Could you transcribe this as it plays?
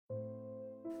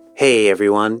Hey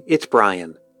everyone, it's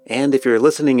Brian. And if you're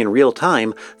listening in real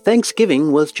time,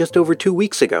 Thanksgiving was just over 2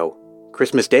 weeks ago.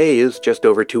 Christmas Day is just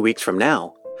over 2 weeks from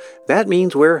now. That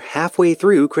means we're halfway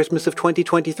through Christmas of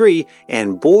 2023,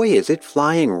 and boy is it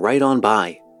flying right on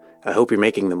by. I hope you're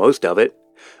making the most of it.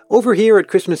 Over here at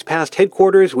Christmas Past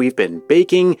headquarters, we've been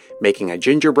baking, making a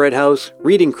gingerbread house,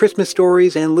 reading Christmas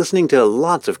stories, and listening to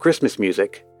lots of Christmas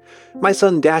music. My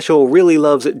son Dashiell really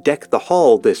loves Deck the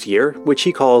Hall this year, which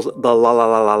he calls the La La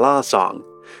La La La song.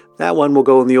 That one will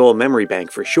go in the old memory bank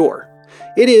for sure.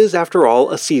 It is, after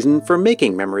all, a season for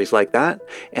making memories like that,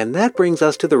 and that brings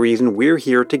us to the reason we're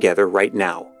here together right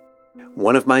now.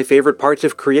 One of my favorite parts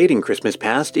of creating Christmas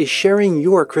Past is sharing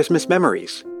your Christmas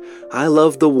memories. I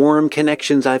love the warm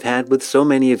connections I've had with so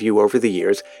many of you over the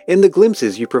years and the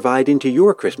glimpses you provide into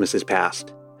your Christmases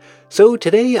past. So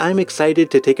today I'm excited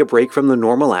to take a break from the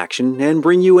normal action and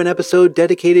bring you an episode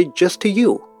dedicated just to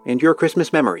you and your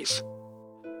Christmas memories.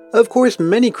 Of course,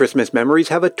 many Christmas memories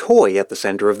have a toy at the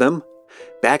center of them.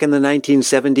 Back in the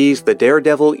 1970s, the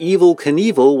daredevil Evel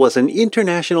Knievel was an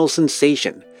international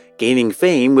sensation, gaining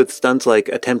fame with stunts like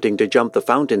attempting to jump the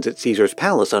fountains at Caesar's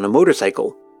Palace on a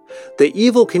motorcycle. The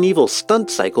Evel Knievel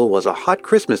stunt cycle was a hot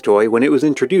Christmas toy when it was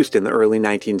introduced in the early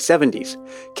 1970s,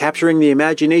 capturing the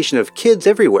imagination of kids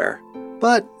everywhere.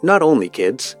 But not only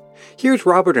kids. Here's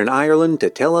Robert in Ireland to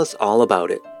tell us all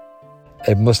about it.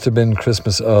 It must have been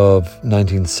Christmas of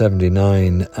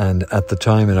 1979, and at the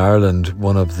time in Ireland,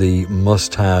 one of the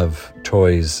must-have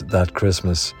toys that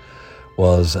Christmas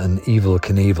was an Evel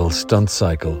Knievel stunt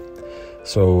cycle.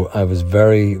 So I was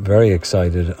very, very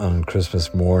excited on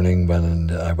Christmas morning when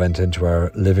I went into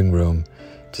our living room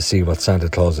to see what Santa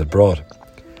Claus had brought.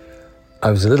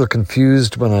 I was a little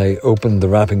confused when I opened the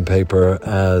wrapping paper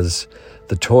as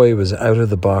the toy was out of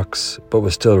the box but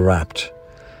was still wrapped.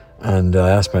 And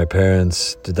I asked my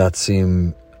parents, did that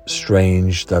seem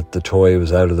strange that the toy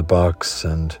was out of the box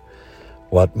and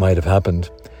what might have happened?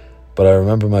 But I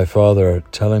remember my father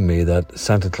telling me that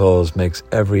Santa Claus makes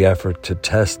every effort to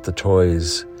test the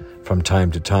toys from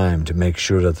time to time to make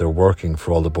sure that they're working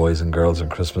for all the boys and girls on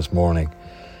Christmas morning.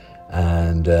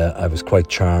 And I was quite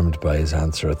charmed by his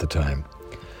answer at the time.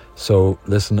 So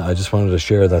listen, I just wanted to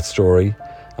share that story,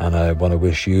 and I want to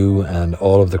wish you and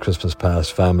all of the Christmas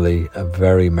Past family a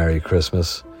very Merry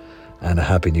Christmas and a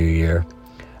Happy New Year.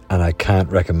 And I can't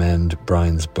recommend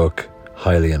Brian's book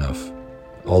highly enough.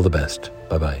 All the best.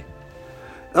 Bye-bye.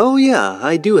 Oh yeah,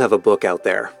 I do have a book out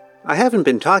there. I haven't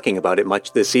been talking about it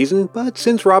much this season, but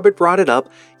since Robert brought it up,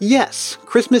 yes,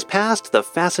 Christmas Past, the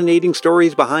fascinating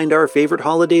stories behind our favorite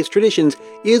holidays traditions,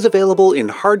 is available in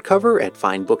hardcover at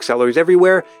fine booksellers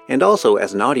everywhere, and also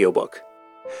as an audiobook.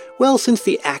 Well, since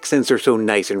the accents are so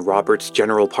nice in Robert's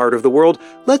general part of the world,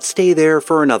 let's stay there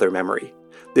for another memory.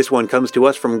 This one comes to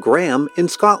us from Graham in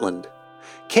Scotland.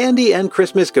 Candy and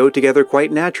Christmas go together quite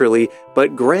naturally,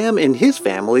 but Graham and his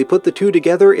family put the two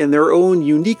together in their own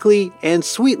uniquely and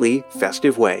sweetly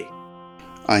festive way.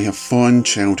 I have fond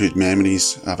childhood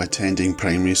memories of attending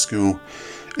primary school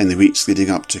in the weeks leading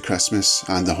up to Christmas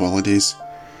and the holidays.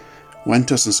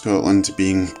 Winters in Scotland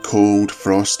being cold,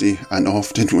 frosty, and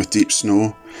often with deep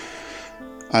snow.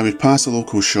 I would pass a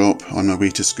local shop on my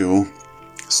way to school,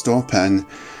 stop in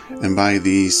and buy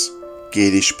these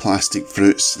garish plastic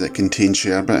fruits that contain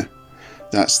sherbet.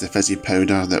 That's the fizzy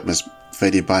powder that was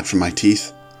very bad for my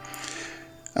teeth.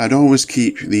 I'd always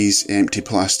keep these empty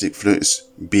plastic fruits,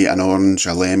 be it an orange,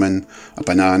 a lemon, a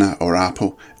banana or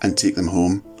apple, and take them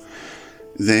home.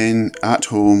 Then at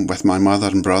home with my mother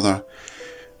and brother,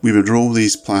 we would roll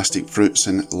these plastic fruits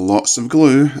in lots of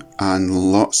glue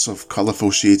and lots of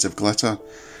colourful shades of glitter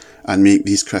and make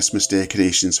these Christmas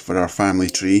decorations for our family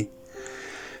tree.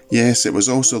 Yes, it was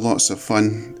also lots of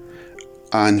fun,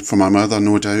 and for my mother,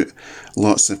 no doubt,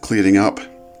 lots of clearing up.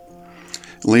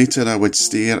 Later I would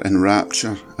stare in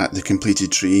rapture at the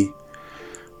completed tree,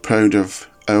 proud of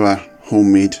our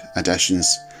homemade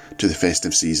additions to the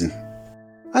festive season.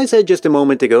 I said just a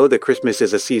moment ago that Christmas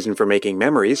is a season for making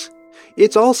memories.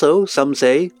 It's also, some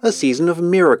say, a season of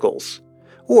miracles.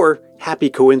 Or happy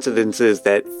coincidences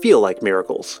that feel like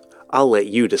miracles. I'll let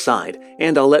you decide,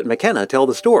 and I'll let McKenna tell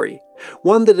the story.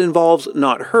 One that involves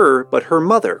not her, but her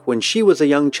mother when she was a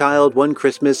young child one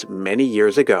Christmas many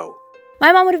years ago.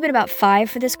 My mom would have been about 5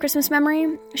 for this Christmas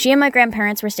memory. She and my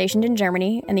grandparents were stationed in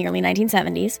Germany in the early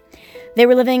 1970s. They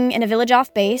were living in a village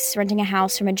off base, renting a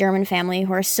house from a German family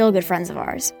who are still good friends of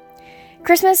ours.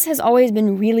 Christmas has always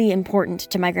been really important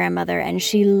to my grandmother, and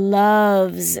she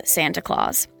loves Santa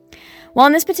Claus. Well,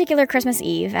 on this particular Christmas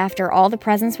Eve, after all the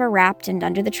presents were wrapped and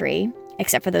under the tree,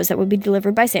 except for those that would be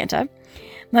delivered by Santa,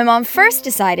 my mom first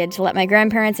decided to let my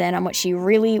grandparents in on what she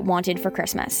really wanted for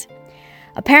Christmas.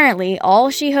 Apparently, all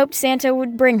she hoped Santa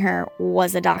would bring her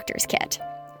was a doctor's kit.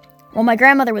 Well, my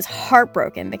grandmother was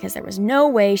heartbroken because there was no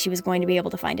way she was going to be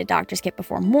able to find a doctor's kit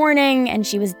before morning, and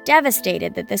she was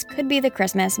devastated that this could be the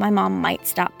Christmas my mom might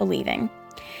stop believing.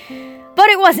 But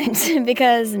it wasn't,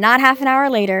 because not half an hour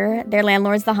later, their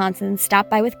landlords, the Hansons, stopped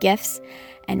by with gifts,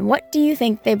 and what do you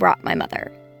think they brought my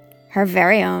mother? Her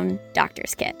very own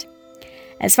doctor's kit.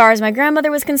 As far as my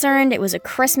grandmother was concerned, it was a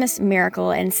Christmas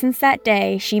miracle, and since that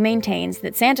day, she maintains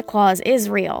that Santa Claus is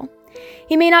real.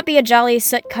 He may not be a jolly,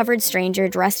 soot-covered stranger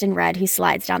dressed in red who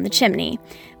slides down the chimney,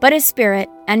 but his spirit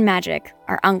and magic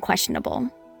are unquestionable.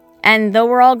 And though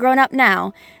we're all grown up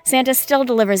now, Santa still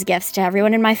delivers gifts to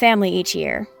everyone in my family each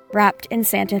year, wrapped in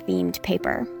Santa-themed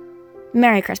paper.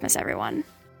 Merry Christmas, everyone.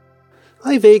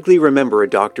 I vaguely remember a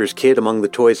doctor's kit among the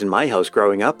toys in my house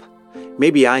growing up.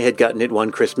 Maybe I had gotten it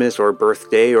one Christmas or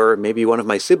birthday, or maybe one of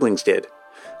my siblings did.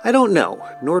 I don't know,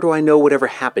 nor do I know whatever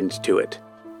happened to it.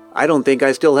 I don't think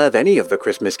I still have any of the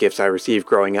Christmas gifts I received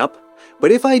growing up,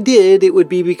 but if I did, it would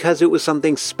be because it was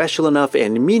something special enough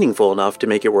and meaningful enough to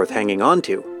make it worth hanging on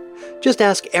to. Just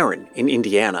ask Erin in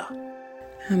Indiana.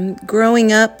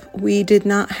 Growing up, we did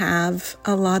not have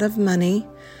a lot of money,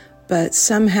 but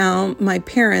somehow my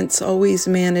parents always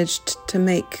managed to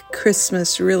make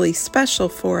Christmas really special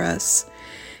for us.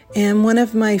 And one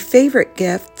of my favorite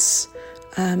gifts,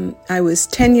 I was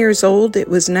 10 years old, it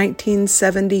was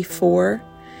 1974,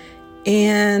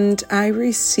 and I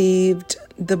received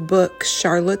the book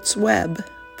Charlotte's Web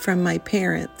from my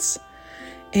parents.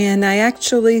 And I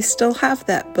actually still have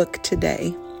that book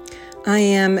today. I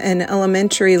am an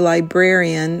elementary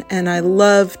librarian, and I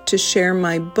love to share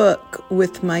my book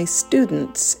with my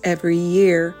students every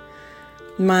year.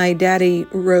 My daddy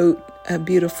wrote a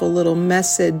beautiful little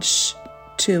message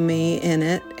to me in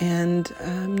it, and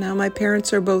now my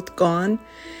parents are both gone,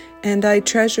 and I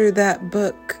treasure that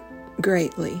book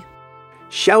greatly.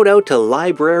 Shout out to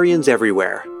librarians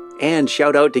everywhere, and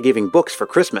shout out to giving books for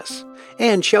Christmas,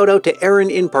 and shout out to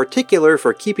Erin in particular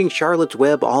for keeping Charlotte's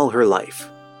Web all her life.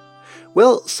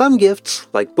 Well, some gifts,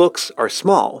 like books, are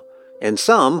small, and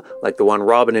some, like the one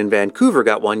Robin in Vancouver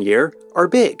got one year, are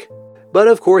big. But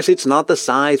of course it's not the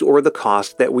size or the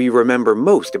cost that we remember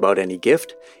most about any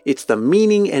gift, it's the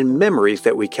meaning and memories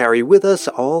that we carry with us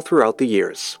all throughout the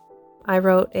years. I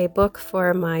wrote a book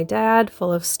for my dad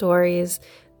full of stories,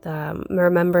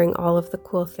 remembering all of the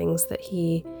cool things that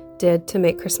he did to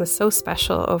make Christmas so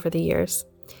special over the years.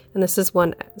 And this is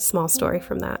one small story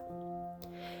from that.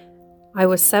 I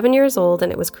was 7 years old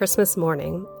and it was Christmas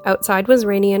morning. Outside was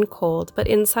rainy and cold, but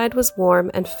inside was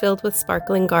warm and filled with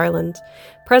sparkling garland.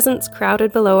 Presents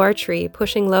crowded below our tree,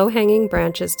 pushing low-hanging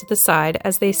branches to the side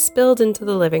as they spilled into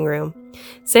the living room.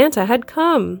 Santa had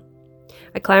come!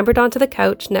 I clambered onto the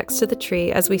couch next to the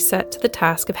tree as we set to the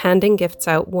task of handing gifts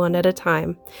out one at a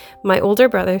time. My older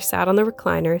brother sat on the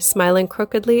recliner, smiling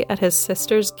crookedly at his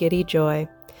sister's giddy joy.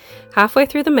 Halfway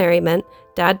through the merriment,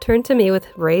 Dad turned to me with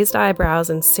raised eyebrows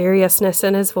and seriousness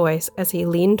in his voice as he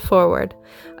leaned forward.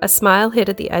 A smile hid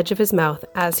at the edge of his mouth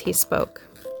as he spoke.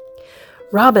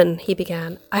 "Robin," he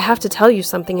began, "I have to tell you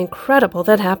something incredible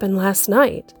that happened last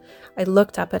night." I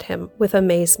looked up at him with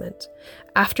amazement.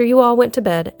 After you all went to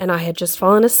bed and I had just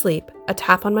fallen asleep, a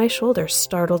tap on my shoulder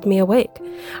startled me awake.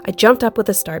 I jumped up with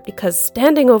a start because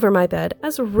standing over my bed,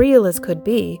 as real as could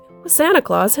be, was Santa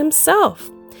Claus himself.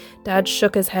 Dad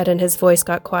shook his head and his voice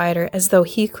got quieter, as though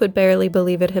he could barely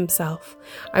believe it himself.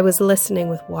 I was listening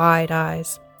with wide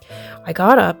eyes. I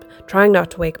got up, trying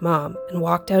not to wake Mom, and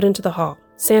walked out into the hall.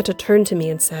 Santa turned to me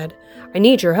and said, "I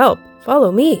need your help.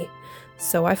 Follow me."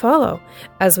 So I follow.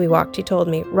 As we walked, he told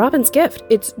me, "Robin's gift,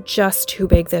 it's just too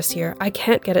big this year. I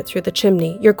can't get it through the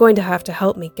chimney. You're going to have to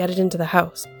help me get it into the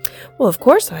house." Well, of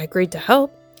course I agreed to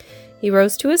help. He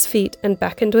rose to his feet and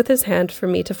beckoned with his hand for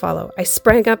me to follow. I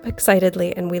sprang up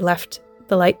excitedly and we left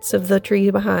the lights of the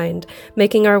tree behind,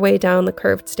 making our way down the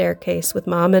curved staircase with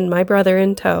Mom and my brother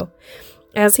in tow.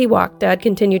 As he walked, Dad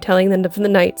continued telling them of the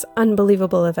night's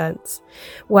unbelievable events.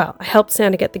 Well, I helped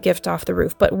Santa get the gift off the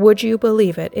roof, but would you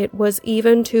believe it? It was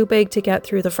even too big to get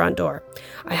through the front door.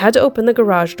 I had to open the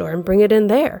garage door and bring it in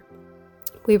there.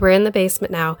 We were in the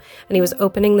basement now, and he was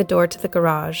opening the door to the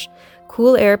garage.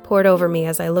 Cool air poured over me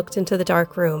as I looked into the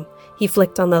dark room. He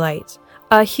flicked on the light.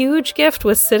 A huge gift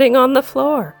was sitting on the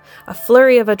floor. A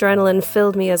flurry of adrenaline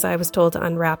filled me as I was told to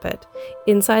unwrap it.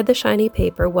 Inside the shiny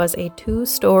paper was a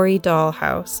 2-story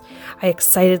dollhouse. I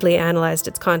excitedly analyzed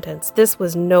its contents. This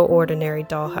was no ordinary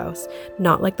dollhouse,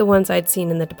 not like the ones I'd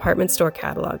seen in the department store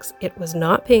catalogs. It was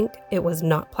not pink, it was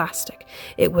not plastic.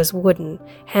 It was wooden,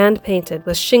 hand-painted,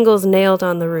 with shingles nailed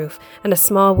on the roof and a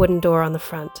small wooden door on the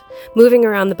front. Moving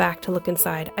around the back to look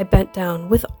inside, I bent down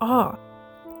with awe.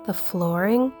 The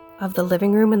flooring of the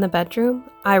living room and the bedroom,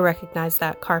 I recognized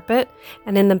that carpet,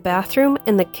 and in the bathroom,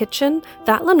 in the kitchen,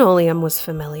 that linoleum was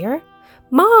familiar.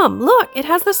 Mom, look, it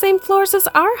has the same floors as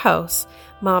our house.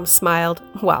 Mom smiled.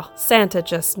 Well, Santa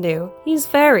just knew. He's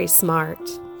very smart.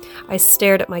 I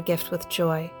stared at my gift with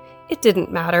joy. It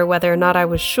didn't matter whether or not I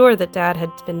was sure that Dad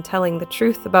had been telling the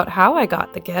truth about how I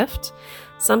got the gift.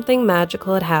 Something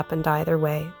magical had happened either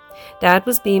way. Dad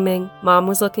was beaming, Mom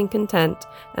was looking content,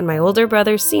 and my older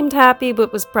brother seemed happy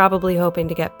but was probably hoping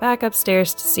to get back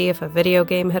upstairs to see if a video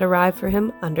game had arrived for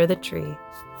him under the tree.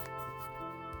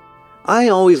 I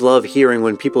always love hearing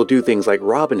when people do things like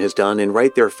Robin has done and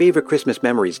write their favorite Christmas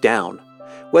memories down.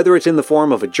 Whether it's in the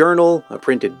form of a journal, a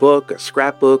printed book, a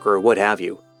scrapbook, or what have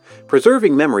you.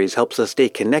 Preserving memories helps us stay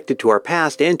connected to our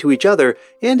past and to each other,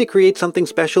 and it creates something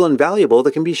special and valuable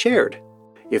that can be shared.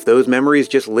 If those memories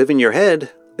just live in your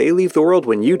head, they leave the world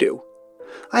when you do.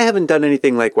 I haven't done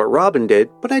anything like what Robin did,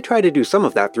 but I try to do some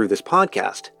of that through this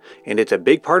podcast, and it's a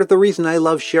big part of the reason I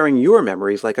love sharing your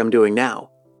memories like I'm doing now.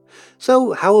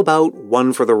 So how about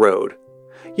one for the road?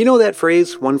 You know that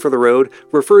phrase, one for the road,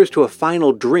 refers to a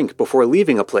final drink before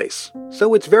leaving a place,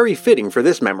 so it's very fitting for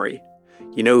this memory.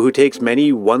 You know who takes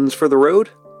many ones for the road?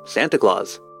 Santa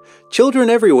Claus. Children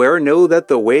everywhere know that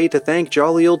the way to thank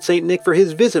jolly old St. Nick for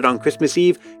his visit on Christmas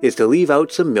Eve is to leave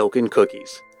out some milk and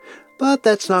cookies. But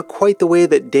that's not quite the way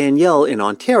that Danielle in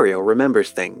Ontario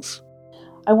remembers things.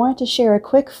 I wanted to share a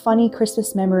quick, funny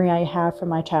Christmas memory I have from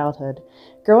my childhood.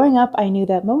 Growing up, I knew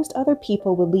that most other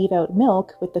people would leave out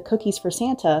milk with the cookies for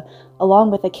Santa,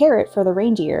 along with a carrot for the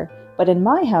reindeer. But in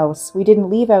my house, we didn't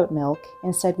leave out milk.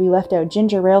 Instead, we left out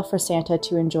ginger ale for Santa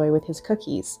to enjoy with his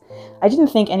cookies. I didn't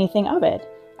think anything of it.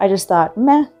 I just thought,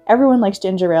 meh, everyone likes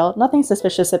ginger ale, nothing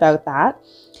suspicious about that.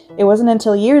 It wasn't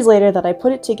until years later that I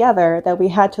put it together that we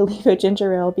had to leave out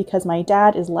ginger ale because my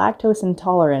dad is lactose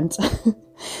intolerant.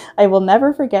 I will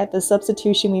never forget the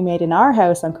substitution we made in our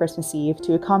house on Christmas Eve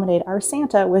to accommodate our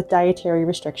Santa with dietary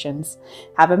restrictions.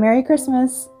 Have a Merry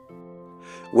Christmas!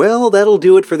 Well, that'll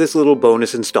do it for this little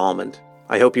bonus installment.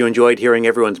 I hope you enjoyed hearing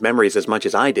everyone's memories as much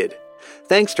as I did.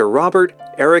 Thanks to Robert,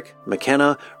 Eric,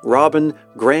 McKenna, Robin,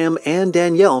 Graham, and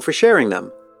Danielle for sharing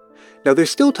them. Now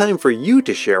there's still time for you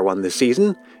to share one this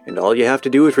season, and all you have to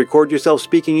do is record yourself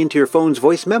speaking into your phone's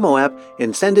voice memo app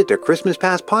and send it to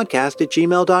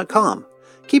christmaspastpodcast@gmail.com.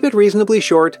 Keep it reasonably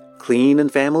short, clean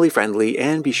and family friendly,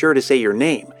 and be sure to say your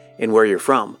name and where you're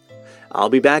from. I'll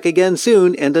be back again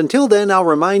soon, and until then I'll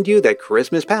remind you that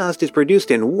Christmas Past is produced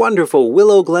in wonderful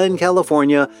Willow Glen,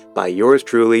 California by yours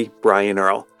truly, Brian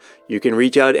Earl. You can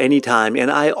reach out anytime, and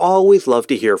I always love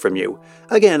to hear from you.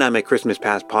 Again, I'm at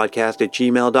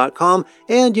christmaspastpodcast@gmail.com,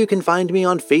 and you can find me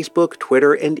on Facebook,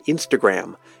 Twitter, and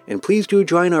Instagram. And please do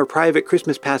join our private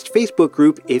Christmas Past Facebook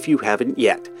group if you haven't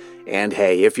yet. And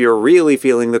hey, if you're really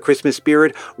feeling the Christmas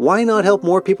spirit, why not help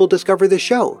more people discover the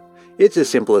show? It's as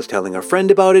simple as telling a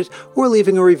friend about it or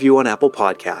leaving a review on Apple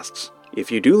Podcasts. If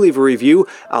you do leave a review,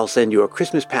 I'll send you a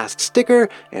Christmas Past sticker,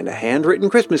 and a handwritten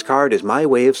Christmas card is my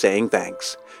way of saying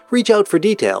thanks. Reach out for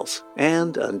details,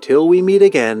 and until we meet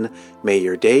again, may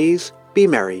your days be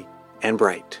merry and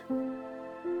bright.